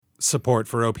Support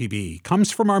for OPB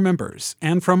comes from our members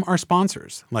and from our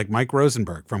sponsors, like Mike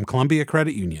Rosenberg from Columbia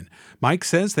Credit Union. Mike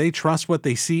says they trust what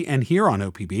they see and hear on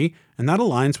OPB, and that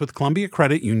aligns with Columbia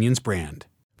Credit Union's brand.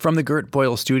 From the Gert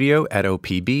Boyle studio at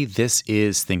OPB, this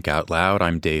is Think Out Loud.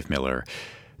 I'm Dave Miller.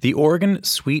 The Oregon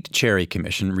Sweet Cherry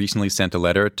Commission recently sent a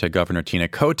letter to Governor Tina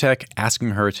Kotek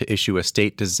asking her to issue a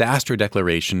state disaster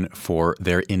declaration for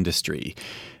their industry.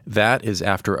 That is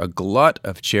after a glut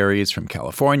of cherries from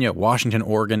California, Washington,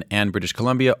 Oregon, and British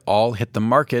Columbia all hit the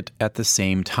market at the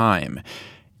same time.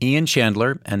 Ian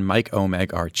Chandler and Mike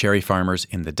Omeg are cherry farmers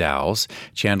in the Dalles.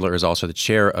 Chandler is also the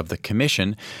chair of the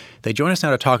commission. They join us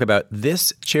now to talk about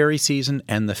this cherry season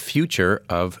and the future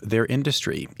of their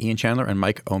industry. Ian Chandler and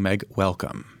Mike Omeg,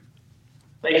 welcome.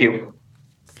 Thank you.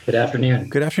 Good afternoon.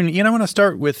 Good afternoon. Ian, I want to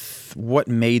start with what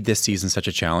made this season such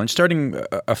a challenge. Starting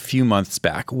a few months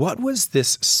back, what was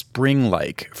this spring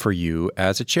like for you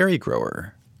as a cherry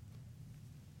grower?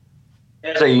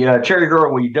 As a cherry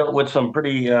grower, we dealt with some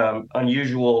pretty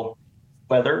unusual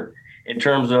weather in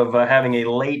terms of having a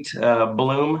late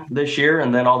bloom this year.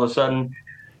 And then all of a sudden,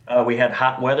 we had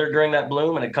hot weather during that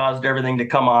bloom, and it caused everything to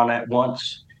come on at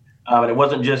once. And it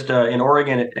wasn't just in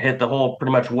Oregon, it hit the whole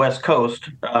pretty much West Coast,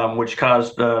 which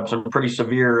caused some pretty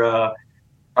severe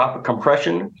crop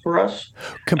compression for us.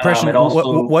 Compression,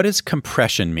 what does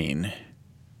compression mean?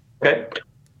 Okay.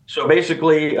 So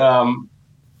basically, how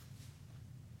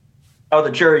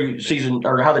the cherry season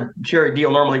or how the cherry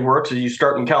deal normally works is you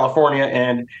start in California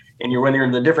and when you're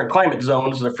in the different climate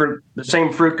zones, the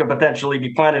same fruit can potentially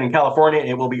be planted in California.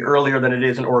 It will be earlier than it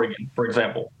is in Oregon, for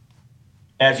example.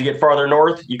 As you get farther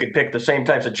north, you could pick the same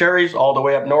types of cherries all the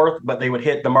way up north, but they would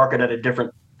hit the market at a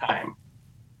different time.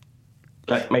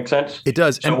 Does that make sense? It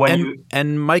does. So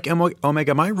and Mike Omeg,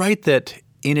 am I right that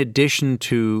in addition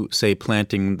to, say,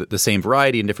 planting the same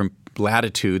variety in different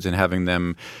latitudes and having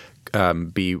them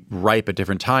be ripe at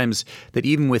different times, that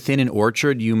even within an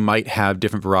orchard you might have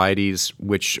different varieties,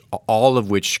 all of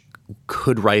which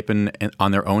could ripen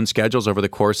on their own schedules over the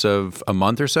course of a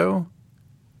month or so?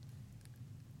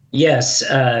 Yes,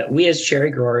 we as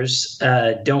cherry growers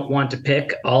don't want to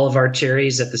pick all of our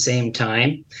cherries at the same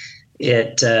time.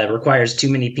 It requires too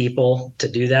many people to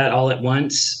do that all at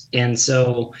once. And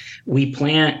so we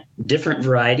plant different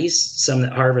varieties, some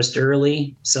that harvest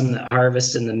early, some that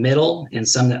harvest in the middle, and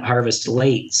some that harvest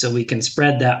late. So we can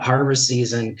spread that harvest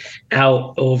season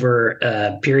out over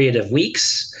a period of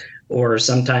weeks or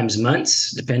sometimes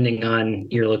months, depending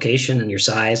on your location and your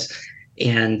size.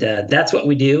 And that's what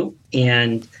we do.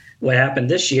 And what happened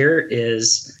this year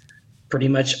is pretty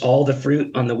much all the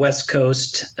fruit on the West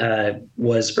Coast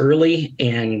was early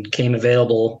and came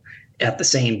available at the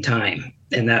same time.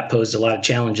 And that posed a lot of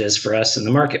challenges for us in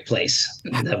the marketplace.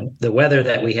 The weather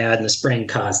that we had in the spring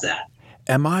caused that.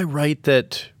 Am I right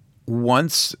that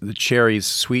once the cherries,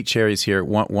 sweet cherries here,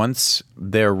 once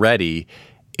they're ready,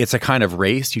 it's a kind of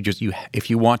race? If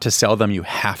you want to sell them, you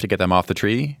have to get them off the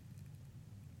tree?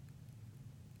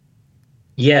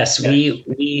 Yes,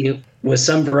 we with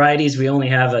some varieties, we only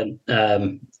have a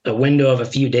window of a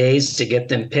few days to get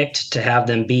them picked, to have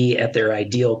them be at their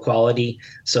ideal quality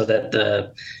so that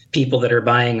the people that are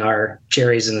buying our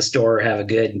cherries in the store have a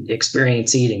good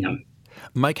experience eating them.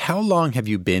 Mike, how long have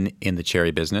you been in the cherry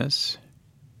business?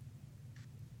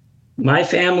 My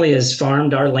family has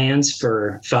farmed our lands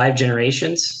for 5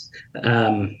 generations.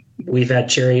 We've had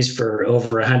cherries for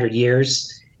over 100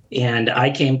 years. And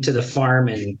I came to the farm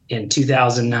in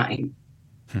 2009.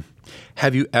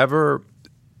 Have you ever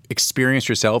experienced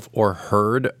yourself or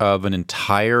heard of an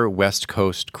entire West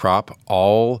Coast crop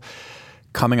all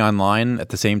coming online at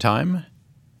the same time?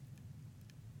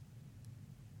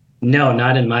 No,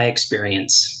 not in my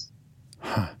experience.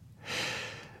 Huh.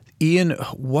 Ian,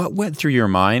 what went through your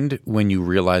mind when you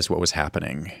realized what was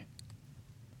happening?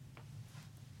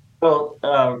 Well,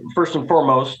 first and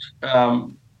foremost,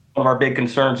 one of our big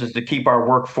concerns is to keep our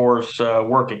workforce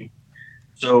working.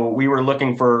 So we were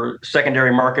looking for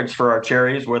secondary markets for our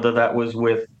cherries, whether that was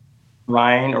with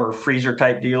rind or freezer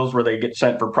type deals where they get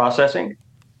sent for processing.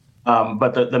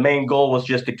 But the main goal was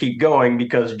just to keep going,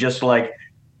 because just like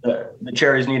the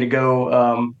cherries need to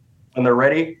go when they're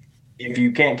ready, if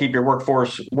you can't keep your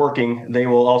workforce working, they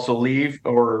will also leave,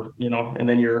 or and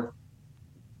then you're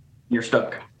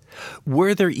stuck.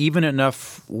 Were there even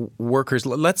enough workers?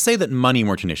 Let's say that money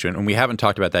weren't an issue, and we haven't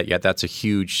talked about that yet. That's a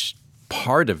huge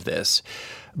part of this.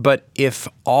 But if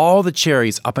all the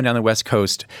cherries up and down the West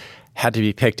Coast had to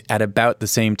be picked at about the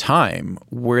same time,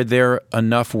 were there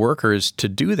enough workers to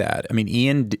do that? I mean,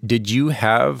 Ian, did you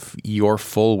have your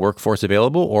full workforce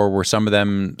available, or were some of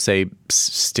them, say,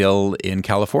 still in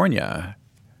California?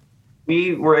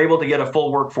 We were able to get a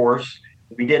full workforce.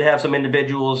 We did have some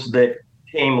individuals that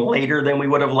came later than we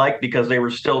would have liked because they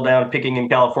were still down picking in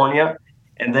California.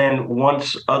 And then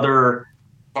once other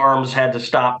farms had to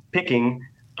stop picking,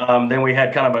 then we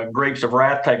had kind of a grapes of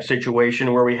wrath type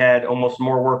situation where we had almost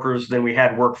more workers than we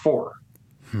had work for.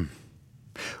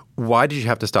 Why did you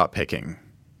have to stop picking?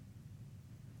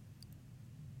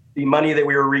 The money that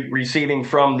we were receiving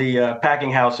from the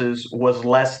packing houses was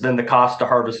less than the cost to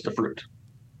harvest the fruit.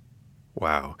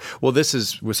 Wow. Well,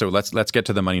 so let's get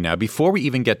to the money now. Before we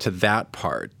even get to that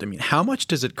part, I mean, how much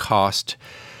does it cost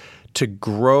to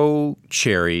grow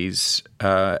cherries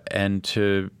and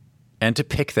to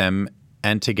pick them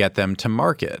and to get them to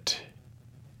market?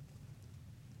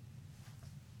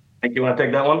 I think you want to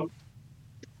take that one?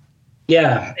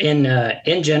 Yeah,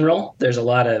 in general, there's a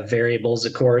lot of variables,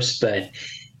 of course, but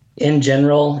in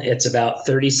general, it's about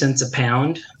 30 cents a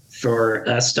pound for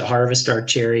us to harvest our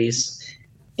cherries.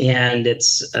 And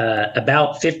it's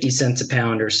about 50 cents a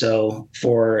pound or so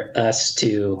for us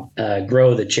to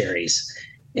grow the cherries.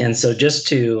 And so just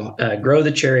to grow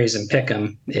the cherries and pick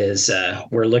them is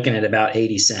we're looking at about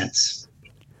 80 cents.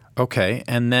 Okay.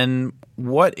 And then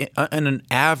what in an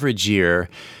average year,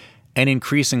 and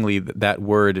increasingly that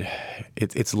word,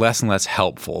 it's less and less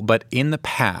helpful, but in the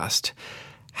past,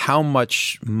 how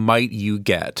much might you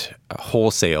get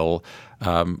wholesale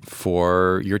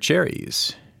for your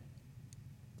cherries?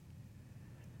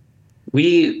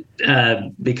 We,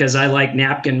 because I like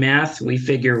napkin math, we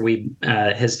figure we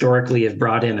historically have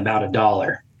brought in about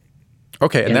 $1.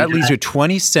 Okay, and that leaves you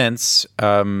 20 cents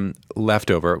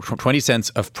left over, 20 cents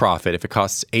of profit. If it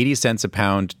costs 80 cents a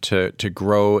pound to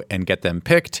grow and get them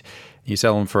picked, you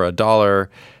sell them for $1,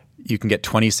 you can get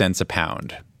 20 cents a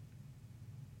pound.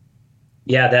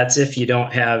 Yeah, that's if you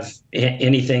don't have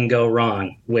anything go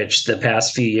wrong, which the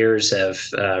past few years have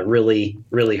really,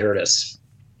 really hurt us.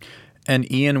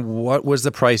 And Ian, what was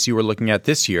the price you were looking at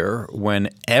this year when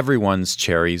everyone's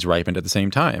cherries ripened at the same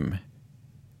time?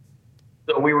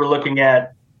 So we were looking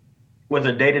at, was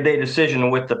a day-to-day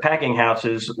decision with the packing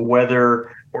houses,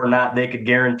 whether or not they could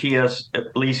guarantee us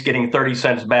at least getting 30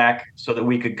 cents back so that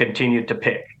we could continue to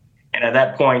pick. And at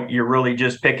that point, you're really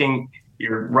just picking,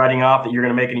 you're writing off that you're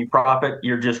going to make any profit.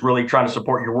 You're just really trying to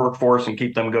support your workforce and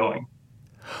keep them going.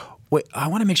 Wait, I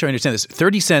want to make sure I understand this.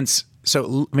 30 cents.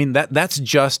 So, I mean, that's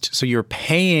just, so you're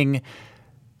getting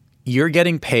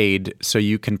paid so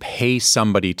you can pay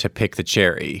somebody to pick the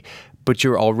cherry, but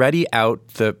you're already out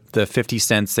the 50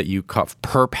 cents that you cut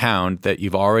per pound that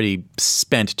you've already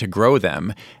spent to grow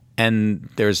them. And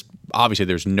there's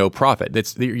no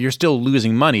profit. You're still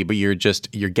losing money, but you're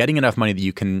getting enough money that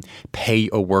you can pay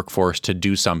a workforce to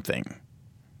do something.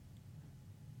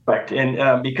 Right.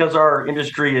 And because our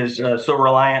industry is so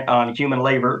reliant on human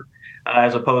labor,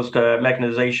 as opposed to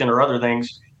mechanization or other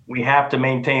things, we have to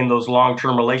maintain those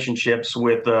long-term relationships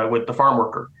with the farm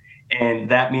worker. And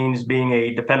that means being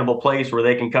a dependable place where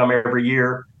they can come every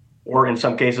year, or in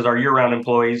some cases, our year-round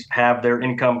employees have their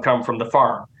income come from the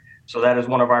farm. So that is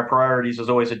one of our priorities, is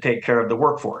always to take care of the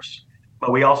workforce.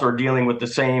 But we also are dealing with the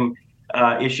same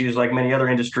issues like many other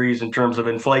industries in terms of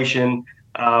inflation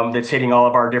that's hitting all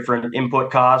of our different input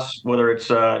costs, whether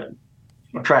it's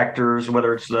tractors,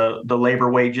 whether it's the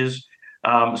labor wages.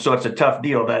 So it's a tough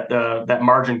deal. That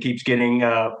margin keeps getting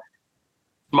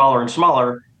smaller and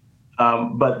smaller.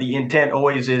 But the intent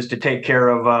always is to take care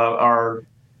of our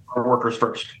workers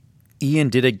first. Ian,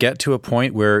 did it get to a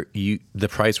point where the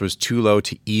price was too low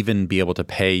to even be able to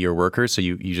pay your workers, so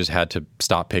you just had to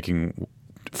stop picking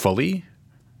fully?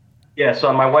 Yeah, so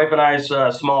on my wife and I's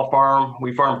small farm,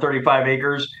 we farm 35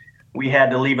 acres. We had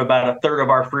to leave about a third of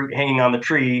our fruit hanging on the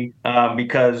tree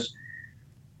because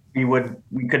we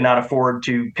could not afford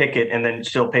to pick it and then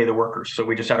still pay the workers. So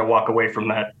we just had to walk away from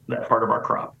that part of our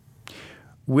crop.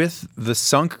 With the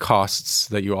sunk costs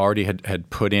that you already had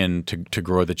put in to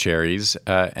grow the cherries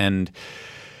and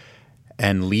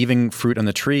leaving fruit on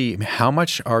the tree, how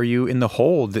much are you in the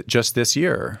hole just this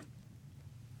year?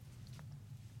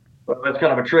 Well, that's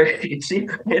kind of a trade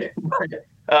secret.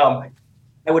 I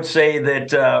would say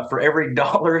that for every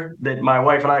dollar that my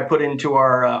wife and I put into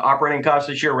our operating costs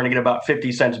this year, we're going to get about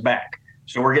 50 cents back.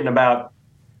 So we're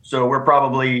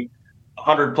probably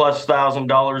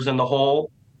 $100,000+ in the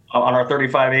hole on our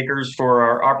 35 acres for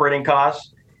our operating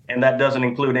costs. And that doesn't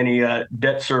include any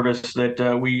debt service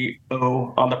that we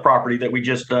owe on the property that we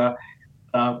just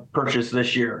purchased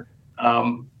this year.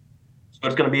 So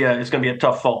it's going to be a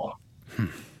tough fall.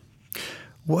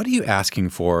 What are you asking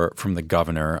for from the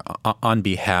governor on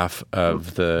behalf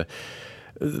of the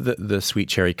Sweet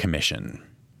Cherry Commission?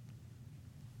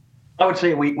 I would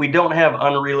say we don't have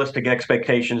unrealistic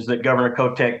expectations that Governor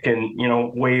Kotek can,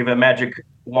 wave a magic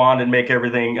wand and make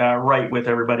everything right with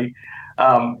everybody.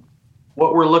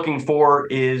 What we're looking for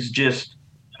is just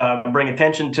bring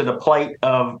attention to the plight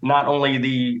of not only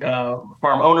the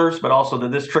farm owners, but also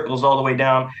that this trickles all the way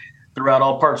down throughout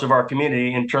all parts of our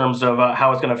community in terms of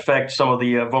how it's going to affect some of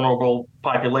the vulnerable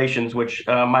populations, which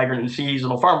migrant and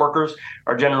seasonal farm workers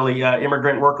are generally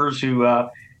immigrant workers who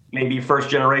may be first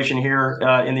generation here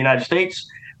in the United States.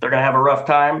 They're going to have a rough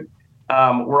time.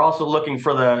 We're also looking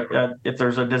for if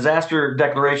there's a disaster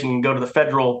declaration, you can go to the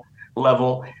federal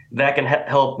level. That can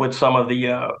help with some of the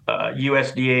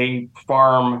USDA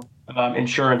farm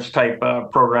insurance type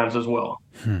programs as well.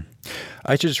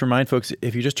 I should just remind folks,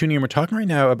 if you're just tuning in, we're talking right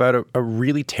now about a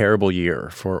really terrible year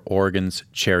for Oregon's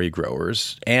cherry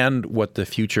growers and what the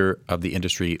future of the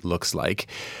industry looks like.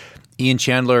 Ian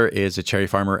Chandler is a cherry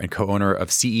farmer and co-owner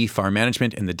of CE Farm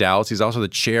Management in the Dalles. He's also the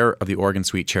chair of the Oregon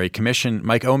Sweet Cherry Commission.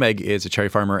 Mike Omeg is a cherry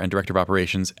farmer and director of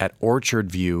operations at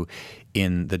Orchard View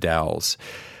in the Dalles.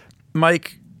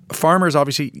 Mike, farmers,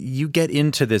 obviously, you get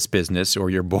into this business, or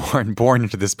you're born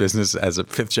into this business as a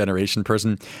fifth generation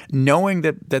person, knowing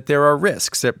that there are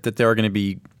risks, that there are going to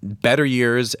be better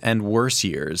years and worse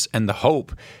years. And the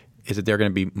hope is that there are going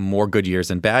to be more good years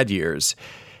than bad years.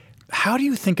 How do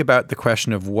you think about the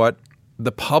question of what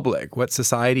the public, what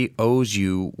society owes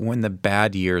you when the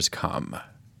bad years come?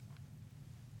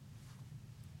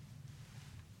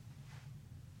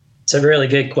 It's a really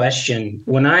good question.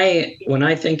 When I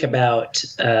think about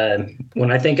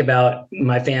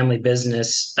my family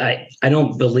business, I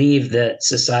don't believe that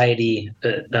society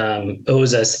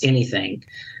owes us anything.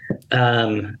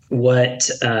 What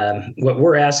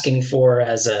we're asking for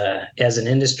as an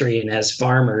industry and as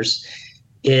farmers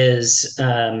is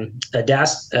a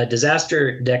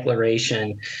disaster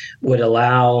declaration would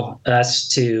allow us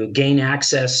to gain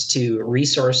access to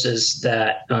resources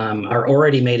that are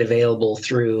already made available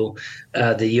through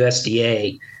the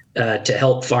USDA to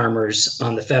help farmers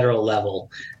on the federal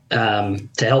level, to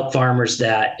help farmers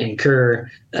that incur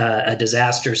a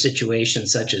disaster situation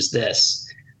such as this.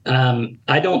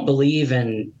 I don't believe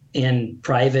in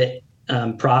private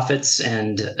profits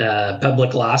and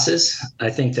public losses. I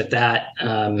think that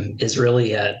is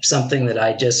really something that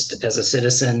I just, as a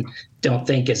citizen, don't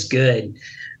think is good.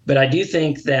 But I do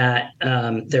think that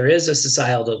there is a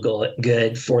societal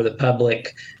good for the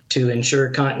public to ensure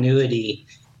continuity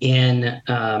in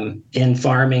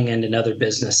farming and in other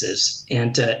businesses,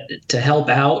 and to help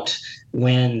out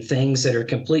when things that are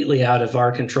completely out of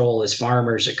our control as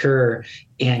farmers occur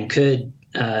and could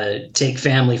take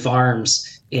family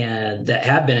farms and that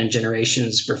have been in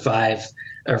generations for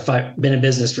been in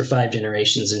business for 5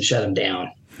 generations and shut them down.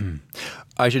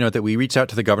 I should note that we reached out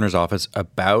to the governor's office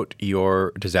about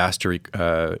your disaster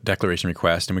declaration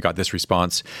request, and we got this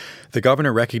response. The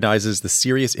governor recognizes the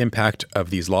serious impact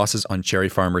of these losses on cherry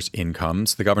farmers'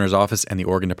 incomes. The governor's office and the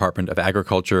Oregon Department of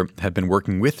Agriculture have been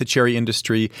working with the cherry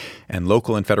industry and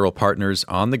local and federal partners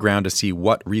on the ground to see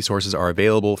what resources are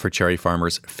available for cherry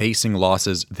farmers facing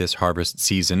losses this harvest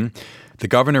season. The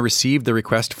governor received the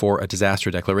request for a disaster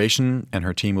declaration, and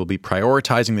her team will be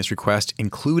prioritizing this request,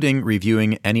 including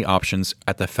reviewing any options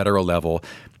at the federal level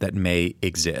that may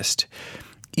exist.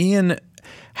 Ian,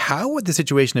 how would the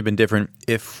situation have been different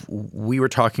if we were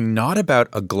talking not about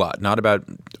a glut, not about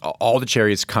all the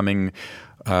cherries coming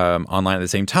online at the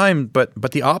same time, but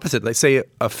the opposite? Let's say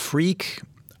a freak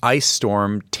ice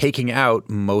storm taking out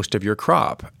most of your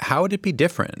crop. How would it be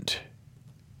different?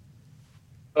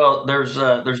 Well, there's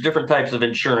different types of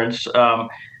insurance. One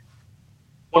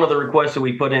of the requests that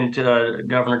we put into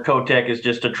Governor Kotek is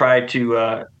just to try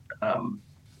to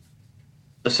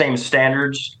the same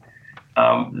standards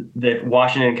that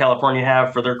Washington and California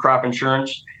have for their crop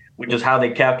insurance, which is how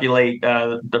they calculate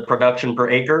the production per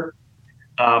acre.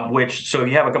 So if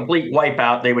you have a complete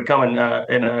wipeout, they would come and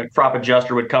a crop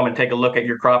adjuster would come and take a look at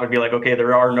your crop and be like, okay,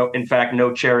 there are in fact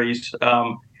no cherries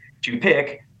to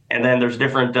pick. And then there's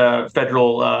different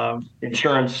federal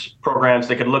insurance programs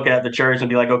that could look at the cherries and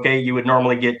be like, okay, you would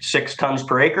normally get 6 tons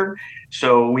per acre.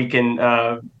 So we can,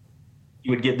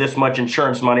 you would get this much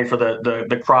insurance money for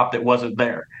the crop that wasn't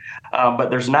there. But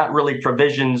there's not really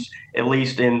provisions, at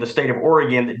least in the state of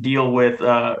Oregon, that deal with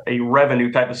a revenue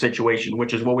type of situation,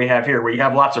 which is what we have here, where you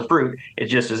have lots of fruit. It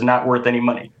just is not worth any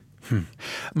money.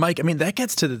 Mike, I mean, that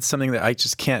gets to something that I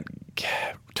just can't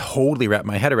totally wrap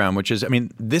my head around, which is, I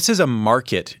mean, this is a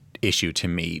market issue to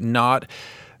me, not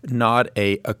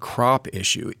a crop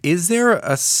issue. Is there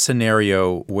a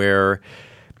scenario where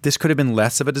this could have been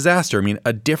less of a disaster? I mean,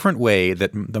 a different way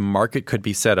that the market could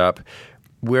be set up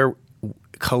where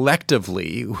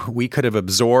collectively we could have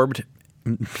absorbed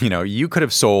you could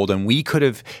have sold and we could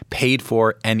have paid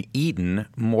for and eaten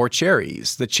more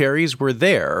cherries. The cherries were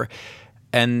there,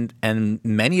 and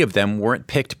many of them weren't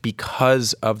picked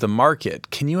because of the market.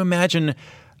 Can you imagine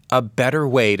a better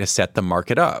way to set the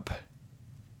market up?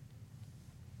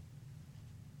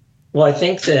 Well, I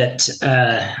think that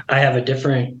I have a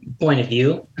different point of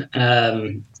view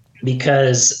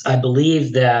because I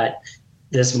believe that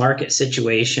this market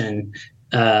situation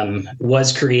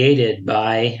was created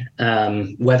by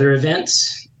weather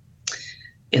events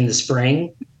in the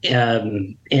spring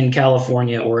in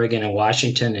California, Oregon, and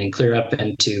Washington, and clear up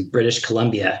into British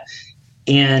Columbia.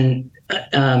 And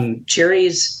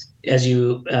cherries, as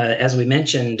we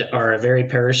mentioned, are a very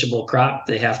perishable crop.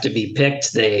 They have to be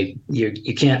picked.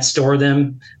 You can't store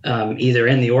them either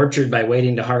in the orchard by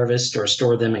waiting to harvest, or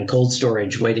store them in cold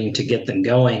storage waiting to get them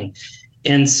going.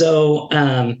 And so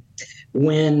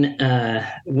when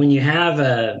you have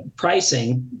a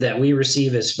pricing that we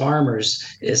receive as farmers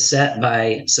is set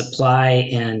by supply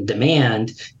and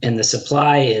demand, and the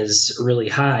supply is really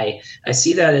high, I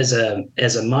see that as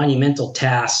a monumental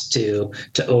task to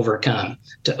overcome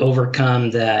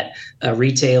that a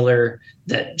retailer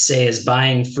that, say, is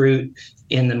buying fruit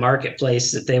in the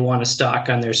marketplace that they want to stock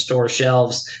on their store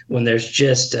shelves when there's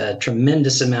just a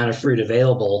tremendous amount of fruit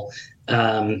available.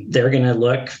 They're going to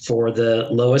look for the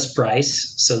lowest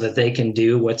price so that they can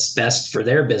do what's best for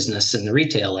their business in the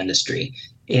retail industry.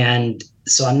 And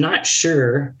so I'm not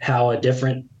sure how a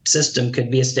different system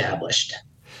could be established.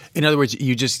 In other words,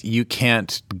 you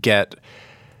can't get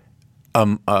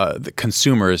the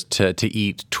consumers to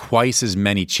eat twice as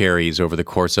many cherries over the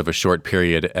course of a short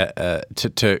period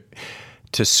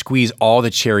to squeeze all the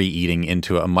cherry eating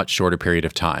into a much shorter period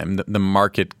of time. The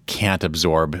market can't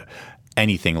absorb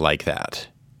anything like that.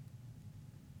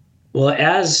 Well,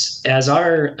 as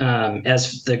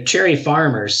the cherry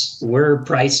farmers, we're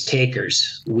price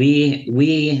takers. We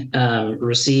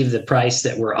receive the price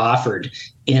that we're offered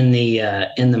in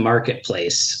the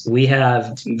marketplace. We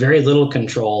have very little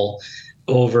control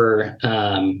over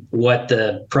what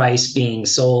the price being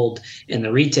sold in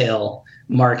the retail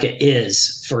market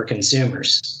is for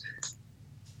consumers.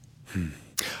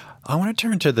 I want to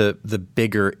turn to the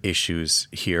bigger issues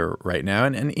here right now,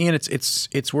 and Ian,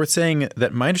 it's worth saying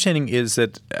that my understanding is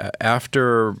that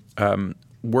after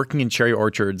working in cherry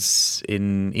orchards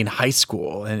in high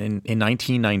school and in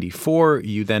 1994,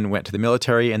 you then went to the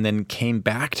military and then came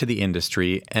back to the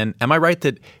industry. And am I right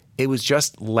that it was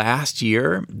just last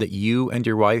year that you and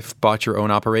your wife bought your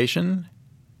own operation?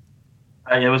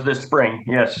 It was this spring.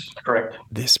 Yes, correct.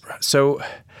 So,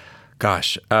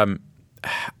 gosh.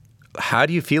 How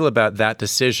do you feel about that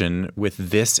decision with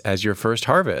this as your first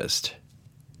harvest?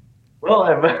 Well,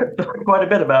 I've thought quite a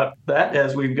bit about that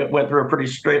as we went through a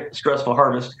pretty stressful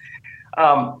harvest.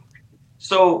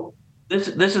 So this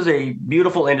is a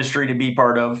beautiful industry to be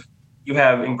part of. You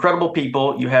have incredible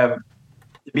people. You have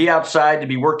to be outside, to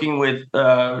be working with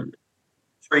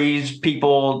trees,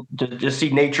 people, to just see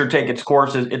nature take its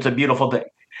course. It's a beautiful thing.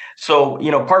 So,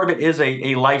 part of it is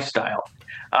a lifestyle.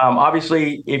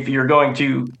 Obviously, if you're going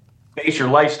to base your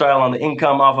lifestyle on the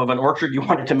income off of an orchard, you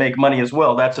want it to make money as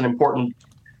well. That's an important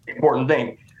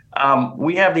thing.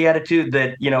 We have the attitude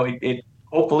that, it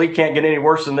hopefully can't get any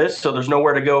worse than this, so there's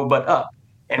nowhere to go but up.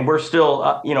 And we're still,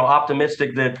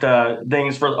 optimistic that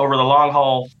things over the long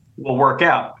haul will work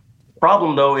out. The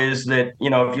problem, though, is that,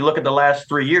 if you look at the last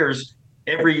 3 years,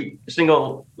 every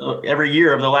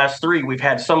year of the last three, we've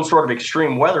had some sort of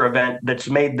extreme weather event that's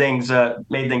made things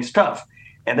tough.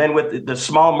 And then with the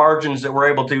small margins that we're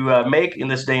able to make in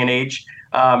this day and age,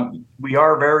 we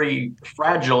are very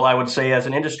fragile, I would say, as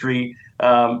an industry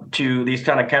to these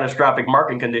kind of catastrophic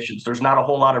market conditions. There's not a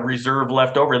whole lot of reserve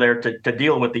left over there to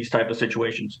deal with these type of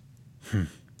situations.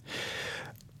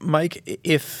 Mike,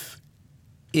 if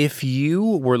you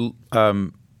were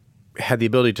had the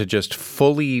ability to just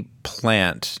fully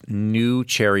plant new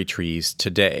cherry trees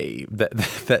today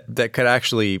that could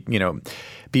actually,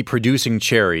 be producing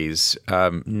cherries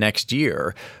next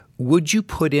year, would you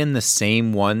put in the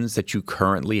same ones that you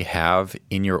currently have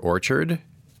in your orchard?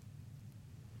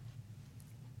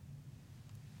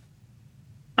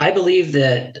 I believe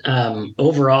that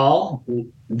overall,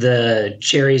 the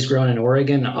cherries grown in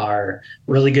Oregon are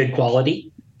really good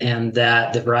quality, and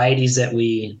that the varieties that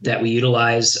we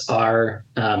utilize are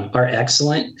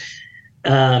excellent.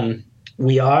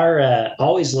 We are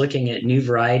always looking at new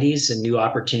varieties and new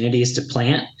opportunities to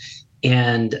plant,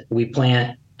 and we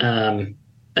plant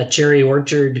a cherry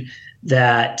orchard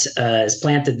that is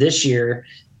planted this year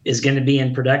is going to be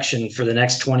in production for the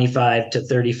next 25 to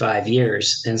 35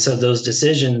 years. And so those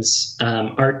decisions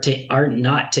are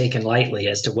not taken lightly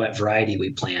as to what variety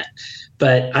we plant.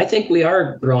 But I think we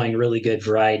are growing really good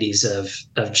varieties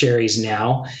of cherries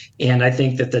now. And I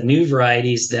think that the new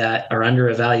varieties that are under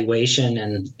evaluation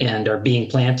and are being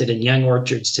planted in young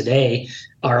orchards today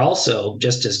are also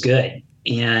just as good.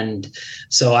 And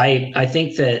so I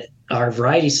think that our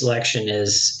variety selection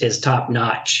is top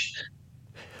notch.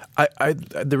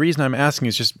 The reason I'm asking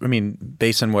is just,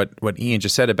 based on what Ian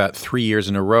just said about 3 years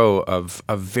in a row of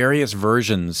various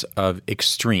versions of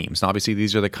extremes. And obviously,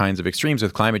 these are the kinds of extremes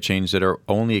with climate change that are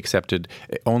only expected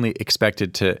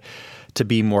to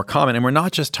be more common. And we're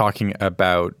not just talking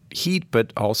about heat,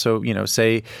 but also,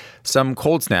 say some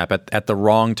cold snap at the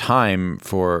wrong time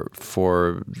for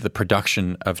the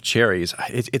production of cherries.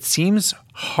 It seems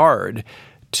hard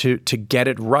to get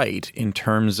it right in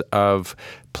terms of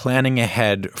planning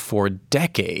ahead for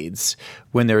decades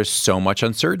when there's so much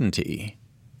uncertainty.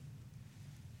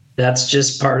 That's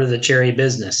just part of the cherry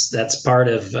business. That's part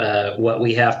of what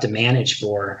we have to manage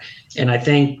for. And I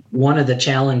think one of the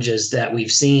challenges that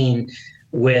we've seen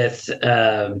with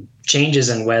changes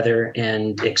in weather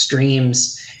and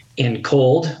extremes in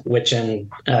cold, which in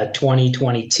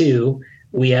 2022,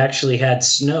 we actually had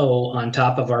snow on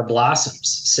top of our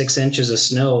blossoms. 6 inches of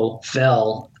snow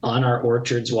fell on our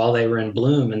orchards while they were in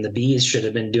bloom, and the bees should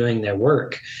have been doing their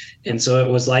work. And so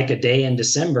it was like a day in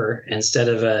December instead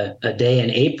of a day in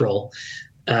April.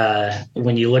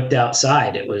 When you looked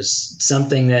outside, it was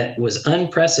something that was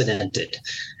unprecedented.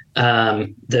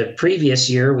 The previous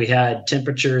year, we had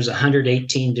temperatures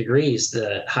 118 degrees,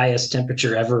 the highest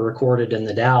temperature ever recorded in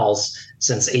the Dalles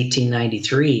since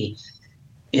 1893.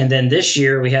 And then this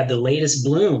year we had the latest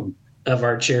bloom of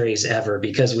our cherries ever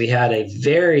because we had a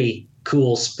very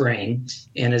cool spring.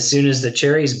 And as soon as the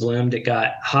cherries bloomed, it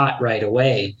got hot right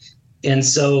away. And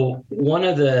so one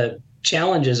of the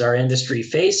challenges our industry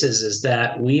faces is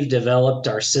that we've developed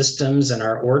our systems and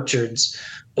our orchards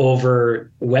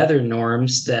over weather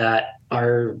norms that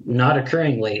are not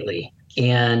occurring lately.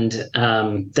 And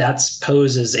that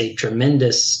poses a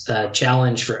tremendous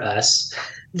challenge for us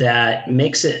that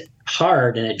makes it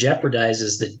hard, and it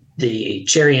jeopardizes the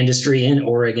cherry industry in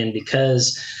Oregon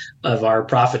because of our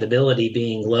profitability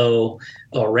being low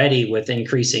already with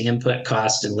increasing input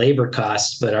cost and labor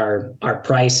costs, but our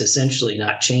price essentially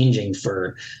not changing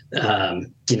for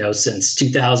since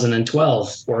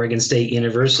 2012. Oregon State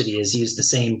University has used the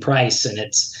same price in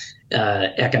its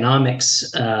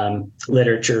economics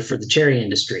literature for the cherry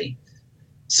industry.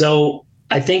 So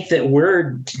I think that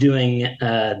we're doing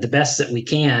the best that we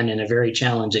can in a very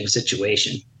challenging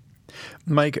situation.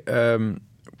 Mike,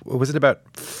 was it about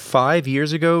 5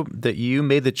 years ago that you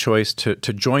made the choice to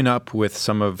join up with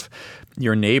some of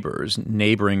your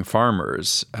neighboring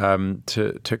farmers,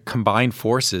 to combine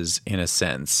forces in a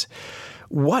sense?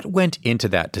 What went into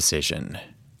that decision?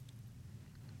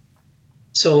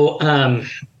 So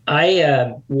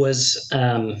I was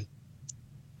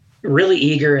really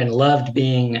eager and loved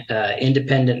being an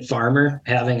independent farmer,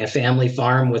 having a family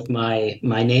farm with my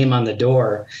name on the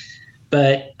door.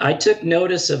 But I took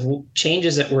notice of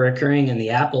changes that were occurring in the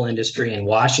apple industry in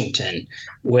Washington,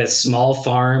 with small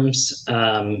farms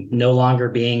no longer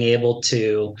being able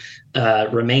to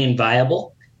remain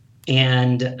viable.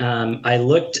 And I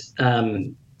looked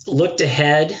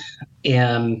ahead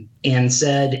and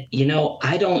said,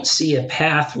 I don't see a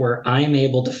path where I'm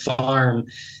able to farm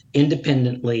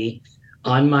independently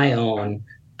on my own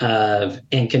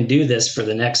and can do this for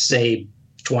the next, say,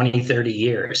 20, 30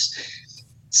 years.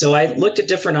 So I looked at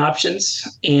different options,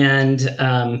 and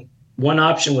one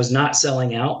option was not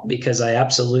selling out, because I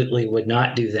absolutely would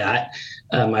not do that.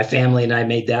 My family and I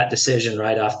made that decision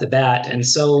right off the bat. And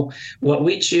so what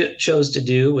we chose to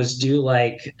do was do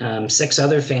like 6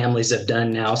 other families have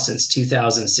done now since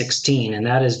 2016, and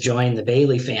that is join the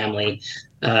Bailey family,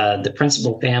 the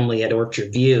principal family at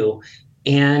Orchard View,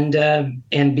 and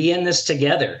be in this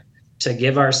together to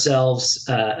give ourselves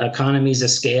economies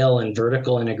of scale and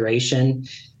vertical integration.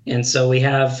 And so we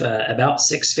have about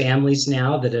 6 families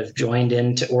now that have joined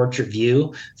into Orchard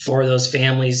View. 4 of those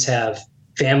families have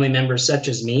family members such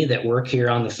as me that work here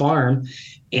on the farm.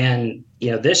 And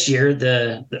this year,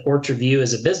 the Orchard View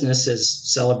as a business is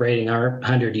celebrating our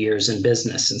 100 years in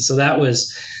business. And so that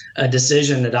was a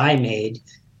decision that I made,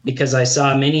 because I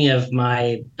saw many of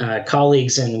my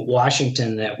colleagues in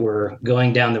Washington that were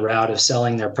going down the route of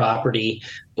selling their property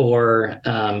or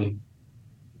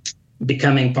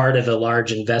becoming part of a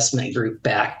large investment group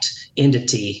backed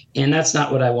entity. And that's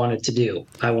not what I wanted to do.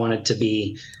 I wanted to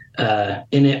be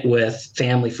in it with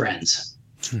family friends.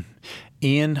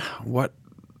 Ian, what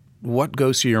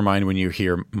goes through your mind when you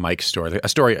hear Mike's story? A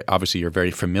story obviously you're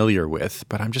very familiar with,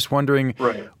 but I'm just wondering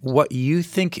what you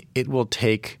think it will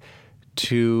take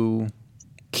to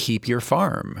keep your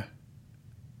farm?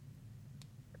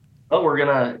 Well,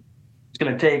 it's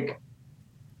gonna take,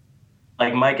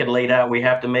 like Mike had laid out, we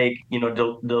have to make,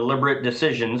 deliberate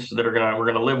decisions that we're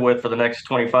gonna live with for the next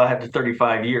 25 to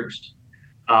 35 years.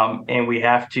 And we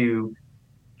have to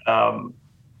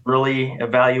really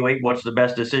evaluate what's the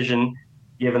best decision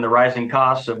given the rising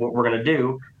costs of what we're going to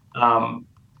do.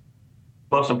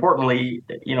 Most importantly,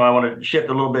 I want to shift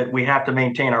a little bit. We have to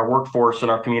maintain our workforce in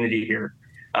our community here.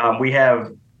 We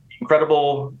have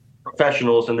incredible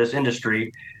professionals in this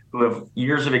industry who have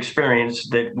years of experience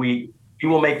that we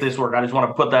will make this work. I just want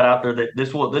to put that out there that this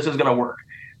is going to work.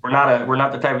 We're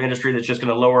not the type of industry that's just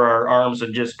going to lower our arms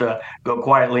and just go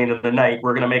quietly into the night.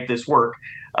 We're going to make this work.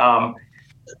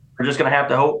 We're just going to have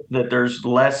to hope that there's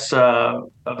less of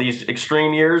these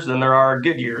extreme years than there are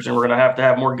good years, and we're going to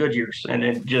have more good years. And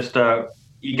it just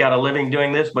eke out a living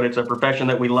doing this, but it's a profession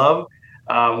that we love.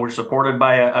 We're supported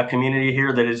by a community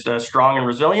here that is strong and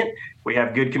resilient. We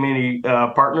have good community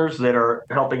partners that are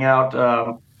helping out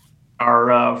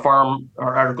our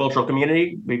agricultural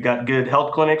community. We've got good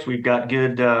health clinics. We've got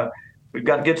good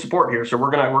support here. So we're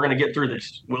gonna get through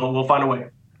this. We'll find a way.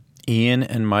 Ian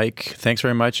and Mike, thanks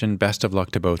very much, and best of luck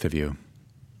to both of you.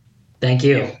 Thank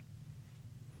you.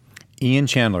 Ian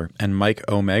Chandler and Mike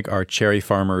Omeg are cherry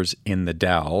farmers in the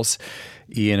Dalles.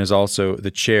 Ian is also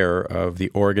the chair of the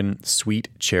Oregon Sweet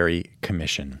Cherry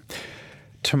Commission.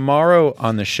 Tomorrow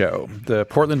on the show, the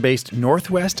Portland-based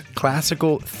Northwest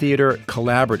Classical Theater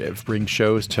Collaborative brings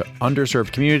shows to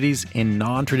underserved communities in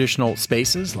non-traditional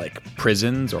spaces like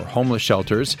prisons or homeless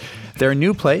shelters. Their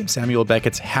new play, Samuel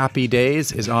Beckett's Happy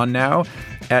Days, is on now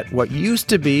at what used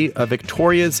to be a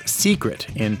Victoria's Secret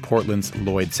in Portland's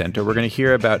Lloyd Center. We're going to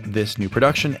hear about this new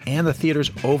production and the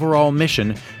theater's overall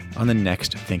mission on the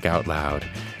next Think Out Loud.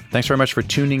 Thanks very much for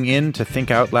tuning in to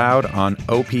Think Out Loud on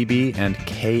OPB and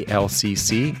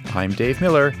KLCC. I'm Dave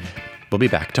Miller. We'll be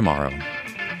back tomorrow.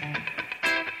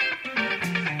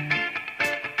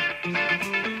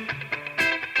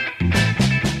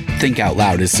 Think Out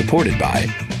Loud is supported by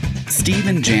Steve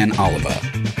and Jan Oliva,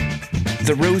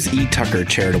 the Rose E. Tucker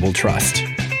Charitable Trust,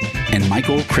 and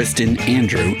Michael, Kristen,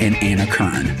 Andrew, and Anna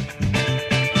Kern.